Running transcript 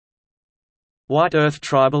White Earth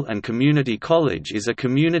Tribal and Community College is a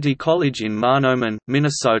community college in Mahnomen,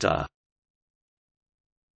 Minnesota.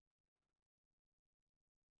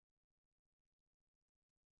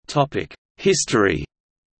 History.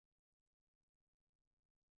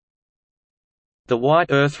 The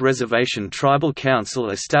White Earth Reservation Tribal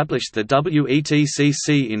Council established the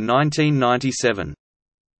WETCC in 1997.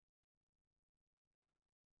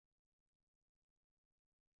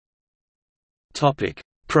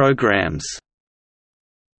 Programs.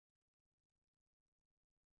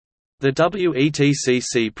 The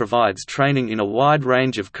WETCC provides training in a wide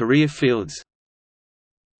range of career fields.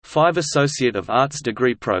 5 Associate of Arts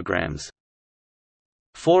degree programs,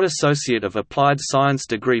 4 Associate of Applied Science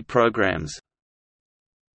degree programs,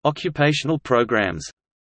 occupational programs,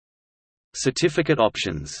 certificate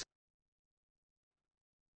options.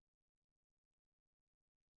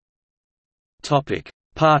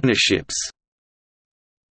 Partnerships.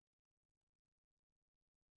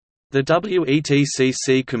 The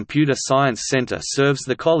WETCC Computer Science Center serves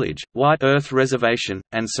the college, White Earth Reservation,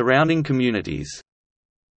 and surrounding communities.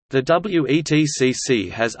 The WETCC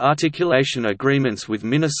has articulation agreements with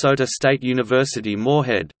Minnesota State University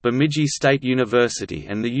Moorhead, Bemidji State University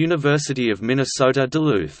and the University of Minnesota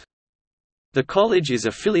Duluth. The college is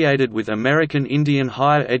affiliated with American Indian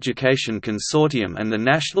Higher Education Consortium and the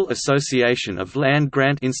National Association of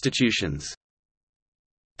Land-Grant Institutions.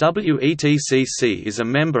 WETCC is a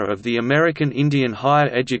member of the American Indian Higher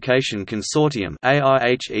Education Consortium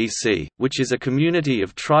 (AIHEC), which is a community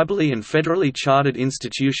of tribally and federally chartered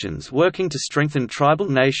institutions working to strengthen tribal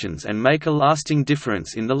nations and make a lasting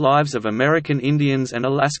difference in the lives of American Indians and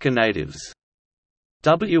Alaska Natives.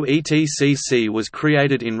 WETCC was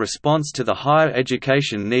created in response to the higher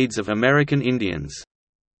education needs of American Indians.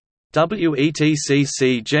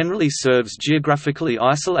 WETCC generally serves geographically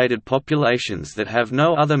isolated populations that have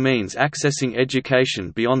no other means accessing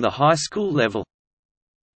education beyond the high school level.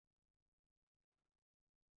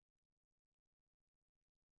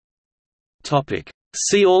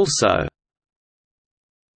 See also: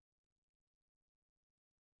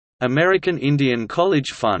 American Indian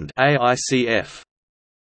College Fund (AICF).